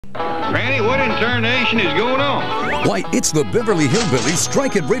Granny, what in tarnation is going on? Why, it's the Beverly Hillbillies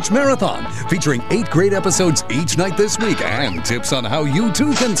Strike It Rich Marathon, featuring 8 great episodes each night this week and tips on how you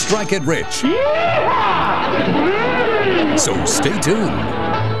too can strike it rich. So stay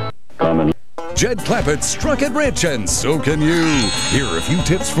tuned. Jed Clampett struck it rich, and so can you. Here are a few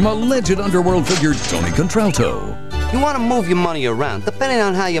tips from alleged underworld figure Tony Contralto. You want to move your money around, depending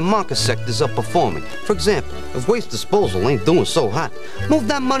on how your market sectors are performing. For example, if waste disposal ain't doing so hot, move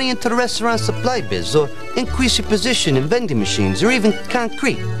that money into the restaurant supply biz, or increase your position in vending machines, or even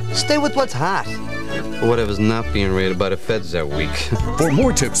concrete. Stay with what's hot, or whatever's not being rated by the feds that week. For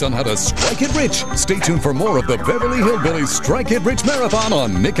more tips on how to strike it rich, stay tuned for more of the Beverly Hillbillies Strike It Rich Marathon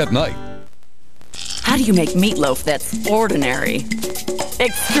on Nick at Night. How do you make meatloaf that's ordinary?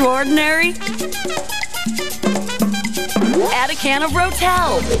 Extraordinary? Add a can of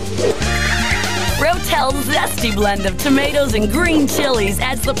Rotel. Rotel's zesty blend of tomatoes and green chilies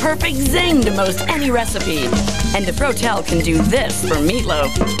adds the perfect zing to most any recipe. And if Rotel can do this for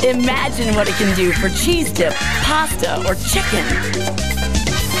meatloaf, imagine what it can do for cheese dip, pasta, or chicken.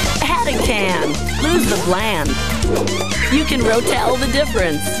 Add a can. Lose the bland. You can Rotel the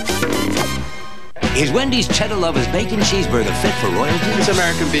difference. Is Wendy's Cheddar Lovers Bacon Cheeseburger fit for royalty? It's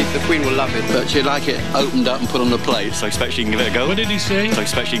American beef. The Queen will love it, but she'd like it opened up and put on the plate. So I expect she can give it a go. What did he say? So I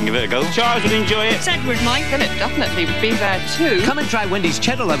expect she can give it a go. Charles would enjoy it. Edward might. Philip definitely would be there too. Come and try Wendy's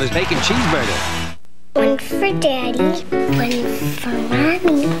Cheddar Lovers Bacon Cheeseburger. 1 for Daddy, 1 for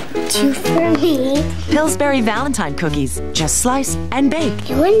Mommy, 2 for me. Pillsbury Valentine cookies, just slice and bake.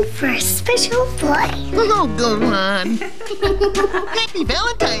 And 1 for a special boy. Oh, go on. Happy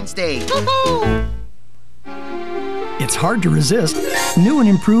Valentine's Day. It's hard to resist. New and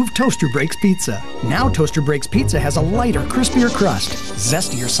improved Toaster Breaks Pizza. Now Toaster Breaks Pizza has a lighter, crispier crust,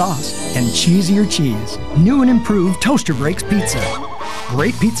 zestier sauce, and cheesier cheese. New and improved Toaster Breaks Pizza.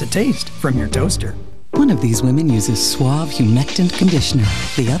 Great pizza taste from your toaster. One of these women uses Suave Humectant Conditioner.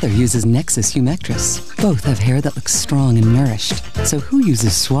 The other uses Nexus Humectress. Both have hair that looks strong and nourished. So who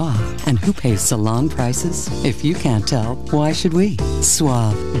uses Suave and who pays salon prices? If you can't tell, why should we?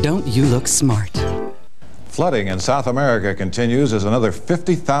 Suave, don't you look smart? Flooding in South America continues as another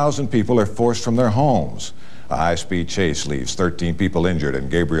 50,000 people are forced from their homes. A high-speed chase leaves 13 people injured in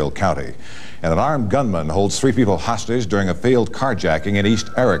Gabriel County. And an armed gunman holds 3 people hostage during a failed carjacking in East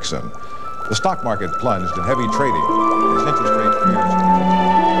Erickson. The stock market plunged in heavy trading as interest rate fears.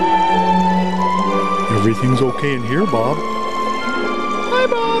 Everything's okay in here, Bob. Hi,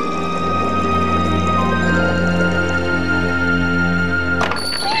 Bob.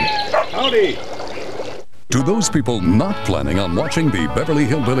 Howdy. To those people not planning on watching the Beverly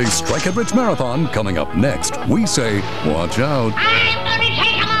Hillbillies Strike It Rich Marathon coming up next, we say, watch out. I'm gonna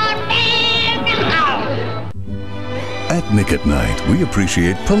take him on big house. At Nick at Night, we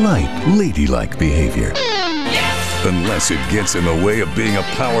appreciate polite, ladylike behavior. Unless it gets in the way of being a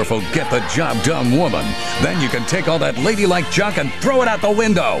powerful, get-the-job-done woman. Then you can take all that ladylike junk and throw it out the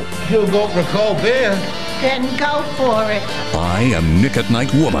window. You go for cold beer. Then go for it. I am Nick at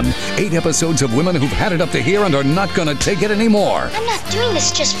Night Woman. 8 episodes of women who've had it up to here and are not going to take it anymore. I'm not doing this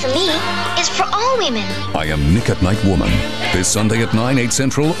just for me. It's for all women. I am Nick at Night Woman. This Sunday at 9, 8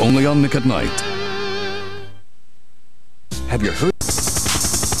 Central, only on Nick at Night. Have you heard?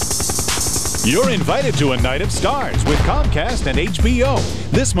 You're invited to a night of stars with Comcast and HBO.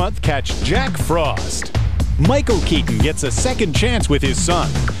 This month, catch Jack Frost. Michael Keaton gets a second chance with his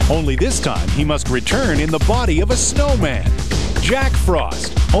son. Only this time, he must return in the body of a snowman. Jack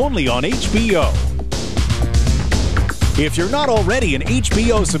Frost, only on HBO. If you're not already an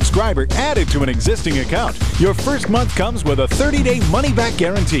HBO subscriber added to an existing account, your first month comes with a 30-day money-back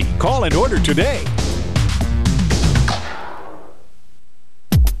guarantee. Call and order today.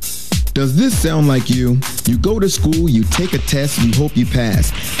 Does this sound like you? You go to school, you take a test, you hope you pass.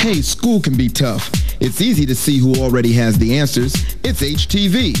 Hey, school can be tough. It's easy to see who already has the answers. It's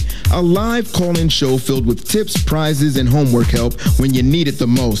HTV, a live call-in show filled with tips, prizes, and homework help when you need it the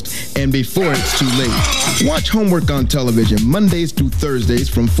most, and before it's too late. Watch Homework on television Mondays through Thursdays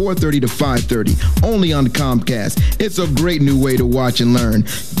from 4:30 to 5:30, only on Comcast. It's a great new way to watch and learn.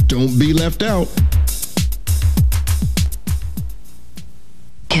 Don't be left out.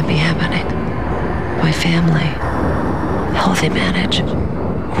 Can't be happening. My family, how they manage.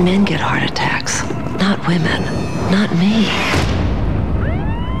 Men get heart attacks, not women, not me.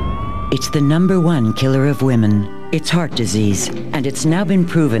 It's the #1 killer of women. It's heart disease, and it's now been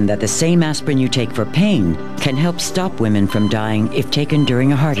proven that the same aspirin you take for pain can help stop women from dying if taken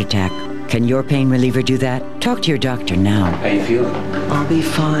during a heart attack. Can your pain reliever do that? Talk to your doctor now. How you feeling? I'll be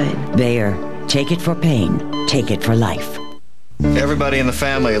fine. Bayer, take it for pain, take it for life. Everybody in the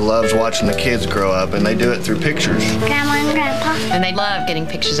family loves watching the kids grow up, and they do it through pictures. Grandma and Grandpa. And they love getting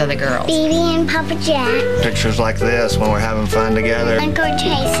pictures of the girls. Baby and Papa Jack. Pictures like this when we're having fun together. Uncle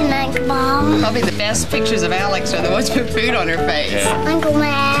Chase and Uncle Bob. Probably the best pictures of Alex are the ones with food on her face. Yeah. Uncle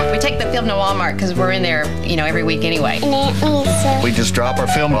Matt. We take the film to Walmart because we're in there, every week anyway. And Aunt Lisa. We just drop our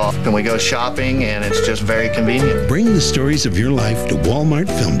film off and we go shopping, and it's just very convenient. Bring the stories of your life to Walmart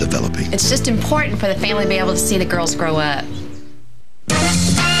Film Developing. It's just important for the family to be able to see the girls grow up.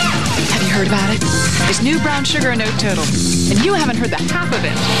 Have you heard about it? There's new brown sugar and oat total, and you haven't heard the half of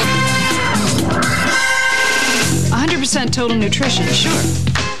it. 100% total nutrition, sure.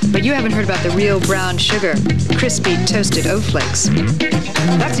 But you haven't heard about the real brown sugar, crispy toasted oat flakes.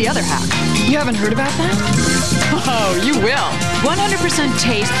 That's the other half. You haven't heard about that? Oh, you will. 100%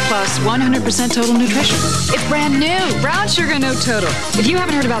 taste plus 100% total nutrition. It's brand new. Brown sugar and oat total. If you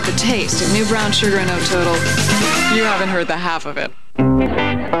haven't heard about the taste of new brown sugar and oat total, you haven't heard the half of it.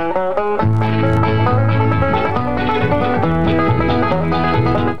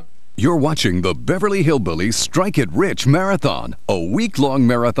 You're watching the Beverly Hillbillies Strike It Rich Marathon, a week-long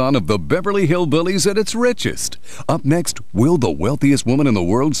marathon of the Beverly Hillbillies at its richest. Up next, will the wealthiest woman in the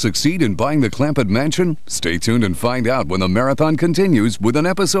world succeed in buying the Clampett Mansion? Stay tuned and find out when the marathon continues with an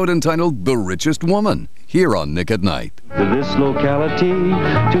episode entitled The Richest Woman, here on Nick at Night. To this locality,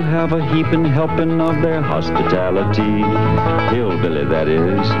 to have a heaping helping of their hospitality. Hillbilly, that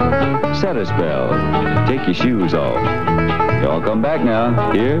is. Set a spell. Take your shoes off. Y'all come back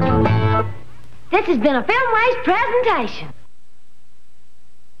now. Here. This has been a Filmways presentation.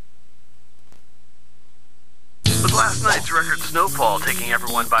 With last night's record snowfall taking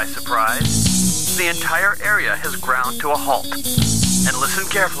everyone by surprise, the entire area has ground to a halt. And listen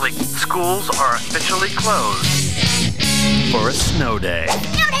carefully, schools are officially closed for a snow day.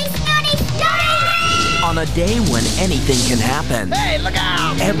 Snow day, snow day, snow day! On a day when anything can happen. Hey, look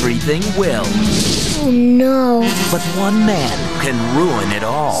out! Everything will. Oh, no. But one man can ruin it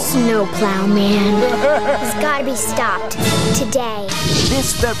all. Snowplow man. It's gotta be stopped. Today.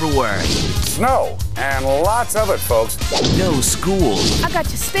 This February. Snow, and lots of it, folks. No school. I got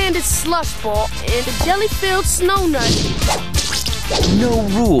your standard slush ball and a jelly-filled snow nut. No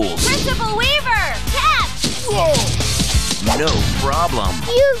rules. Principal Weaver! Catch! Whoa! No problem.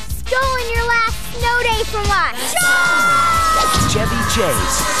 You've stolen your last snow day from us. Chevy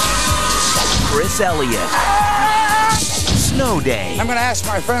Chase. Chris Elliott. Snow Day. I'm going to ask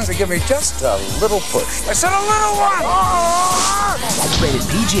my friends to give me just a little push. I said a little one! Rated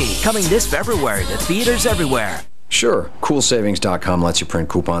PG. Coming this February to theaters everywhere. Sure, CoolSavings.com lets you print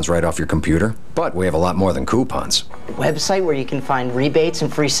coupons right off your computer, but we have a lot more than coupons. A website where you can find rebates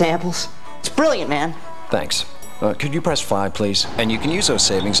and free samples? It's brilliant, man. Thanks. Could you press 5, please? And you can use those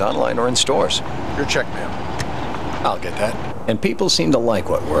savings online or in stores. Your check, ma'am. I'll get that. And people seem to like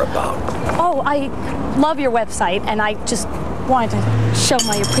what we're about. Oh, I love your website, and I just wanted to show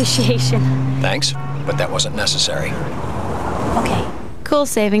my appreciation. Thanks, but that wasn't necessary. Okay.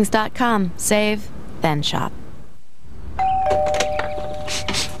 CoolSavings.com. Save, then shop.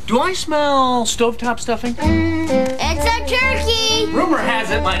 Do I smell stovetop stuffing? It's a turkey! Rumor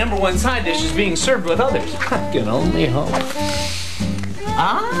has it my #1 side dish is being served with others. I can only hope.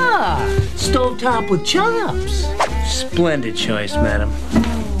 Ah, stovetop with chops. Splendid choice, madam.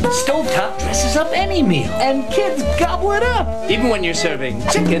 Stovetop dresses up any meal, and kids gobble it up. Even when you're serving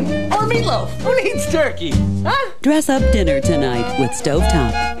chicken or meatloaf. Who needs turkey? Huh? Dress up dinner tonight with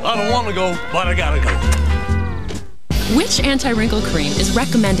Stovetop. I don't want to go, but I gotta go. Which anti-wrinkle cream is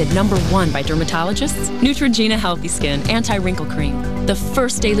recommended #1 by dermatologists? Neutrogena Healthy Skin Anti-Wrinkle Cream. The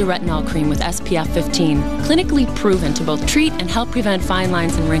first daily retinol cream with SPF 15. Clinically proven to both treat and help prevent fine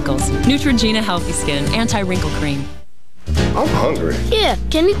lines and wrinkles. Neutrogena Healthy Skin Anti-Wrinkle Cream. I'm hungry. Yeah,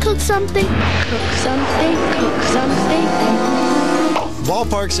 can you cook something? Cook something, cook something.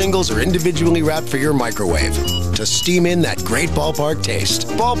 Ballpark singles are individually wrapped for your microwave to steam in that great ballpark taste.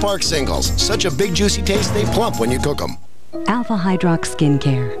 Ballpark singles, such a big juicy taste they plump when you cook them. Alpha Hydrox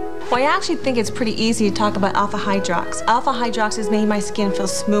Skincare. Well, I actually think it's pretty easy to talk about Alpha Hydrox. Alpha Hydrox has made my skin feel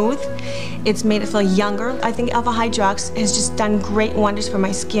smooth. It's made it feel younger. I think Alpha Hydrox has just done great wonders for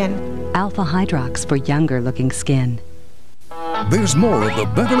my skin. Alpha Hydrox for younger looking skin. There's more of the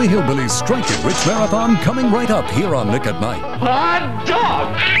Beverly Hillbillies Strike It Rich Marathon coming right up here on Nick at Night. Hot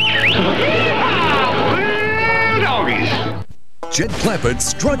dog! Yeehaw! Doggies! Jed Clampett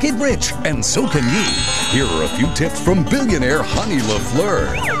struck it rich, and so can you. Here are a few tips from billionaire Honey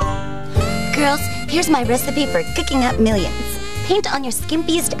LaFleur. Girls, here's my recipe for cooking up millions. paint on your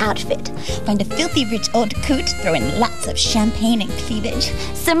skimpiest outfit. Find a filthy rich old coot, throw in lots of champagne and cleavage.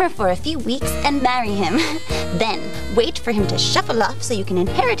 Simmer for a few weeks and marry him. Then, wait for him to shuffle off so you can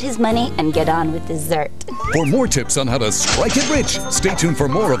inherit his money and get on with dessert. For more tips on how to strike it rich, stay tuned for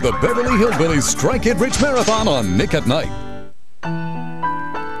more of the Beverly Hillbillies Strike It Rich Marathon on Nick at Night.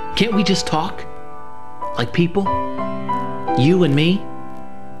 Can't we just talk? Like people? You and me?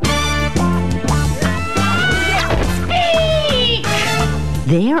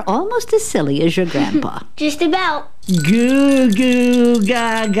 They're almost as silly as your grandpa. Just about. Goo goo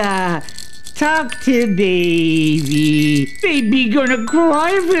gaga. Talk to baby. Baby gonna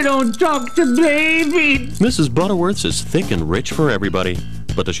cry if you don't talk to baby. Mrs. Butterworth's is thick and rich for everybody.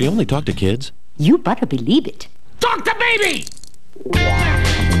 But does she only talk to kids? You better believe it. Talk to baby!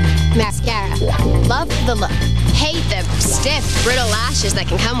 Mascara. Love the look. Hate the stiff, brittle lashes that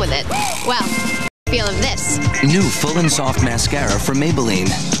can come with it. Well, feel of this. New Full and Soft Mascara from Maybelline.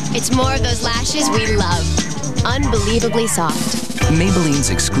 It's more of those lashes we love. Unbelievably soft. Maybelline's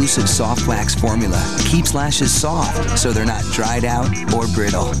exclusive soft wax formula keeps lashes soft so they're not dried out or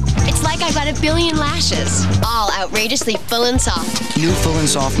brittle. It's like I've got a billion lashes, all outrageously full and soft. New Full and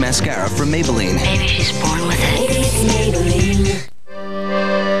Soft Mascara from Maybelline. Maybe she's born with it. It's Maybelline.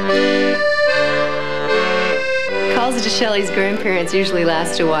 Calls to Shelley's grandparents usually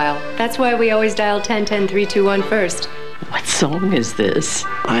last a while. That's why we always dial 10-10-321 first. What song is this?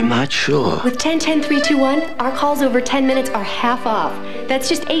 I'm not sure. With 10-10-321, our calls over 10 minutes are half off. That's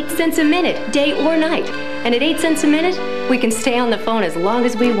just 8 cents a minute, day or night. And at 8 cents a minute, we can stay on the phone as long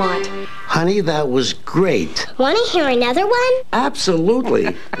as we want. Honey, that was great. Want to hear another one?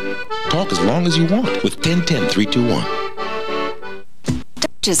 Absolutely. Talk as long as you want with 10-10-321.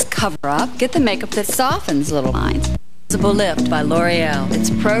 Don't just cover up. Get the makeup that softens little lines. Visible Lift by L'Oreal. It's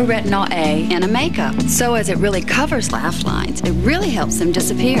Pro Retinol A and a makeup. So as it really covers laugh lines, it really helps them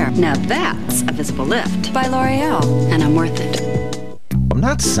disappear. Now that's a Visible Lift by L'Oreal. And I'm worth it. I'm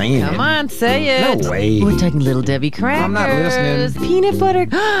not saying Come on, say it. No way. We're talking Little Debbie crackers. I'm not listening. Peanut butter.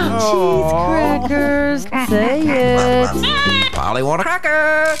 Cheese crackers. Say it. Polly want a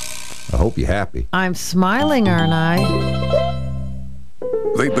cracker. I hope you're happy. I'm smiling, aren't I?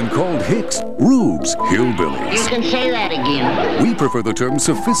 They've been called hicks, rubes, hillbillies. You can say that again. We prefer the term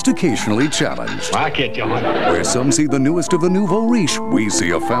sophisticationally challenged. I get you, honey. Where some see the newest of the nouveau riche, we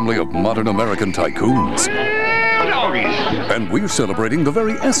see a family of modern American tycoons. Doggies. And we're celebrating the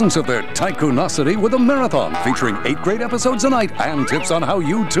very essence of their tycoonosity with a marathon featuring 8 great episodes a night and tips on how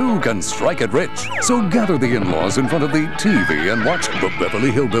you too can strike it rich. So gather the in-laws in front of the TV and watch the Beverly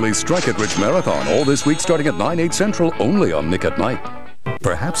Hillbillies Strike It Rich Marathon all this week starting at 9/8 Central only on Nick at Night.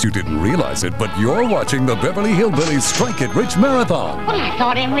 Perhaps you didn't realize it, but you're watching the Beverly Hillbillies Strike It Rich Marathon. Well, I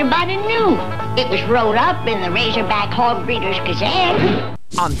thought everybody knew. It was rolled up in the Razorback Hog Breeders Gazette.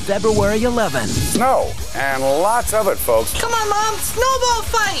 On February 11th. Snow, and lots of it, folks. Come on, Mom, snowball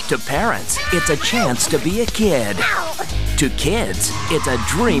fight! To parents, it's a chance to be a kid. To kids, it's a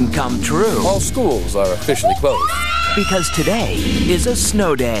dream come true. All schools are officially closed. Because today is a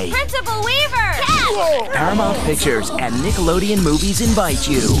snow day. Principal Weaver! Paramount Pictures and Nickelodeon Movies invite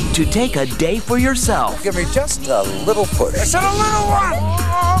you to take a day for yourself. Give me just a little push. I said a little one!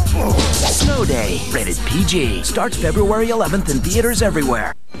 Snow Day, rated PG. Starts February 11th in theaters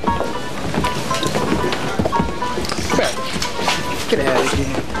everywhere. Get out of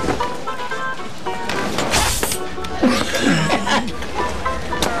here.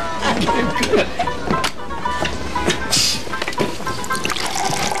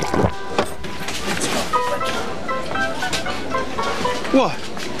 What?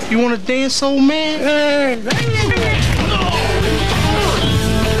 You want to dance, old man?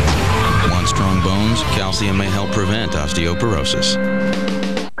 Want strong bones? Calcium may help prevent osteoporosis.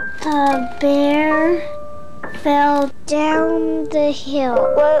 A bear fell down the hill.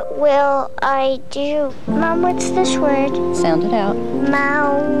 What will I do? Mom, what's this word? Sound it out.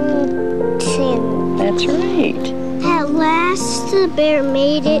 Mountain. That's right. At last, the bear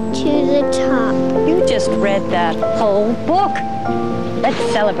made it to the top. You just read that whole book. Let's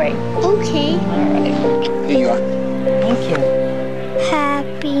celebrate. Okay. All right. Here you are. Thank you.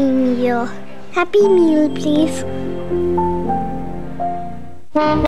 Happy meal. Happy meal, please.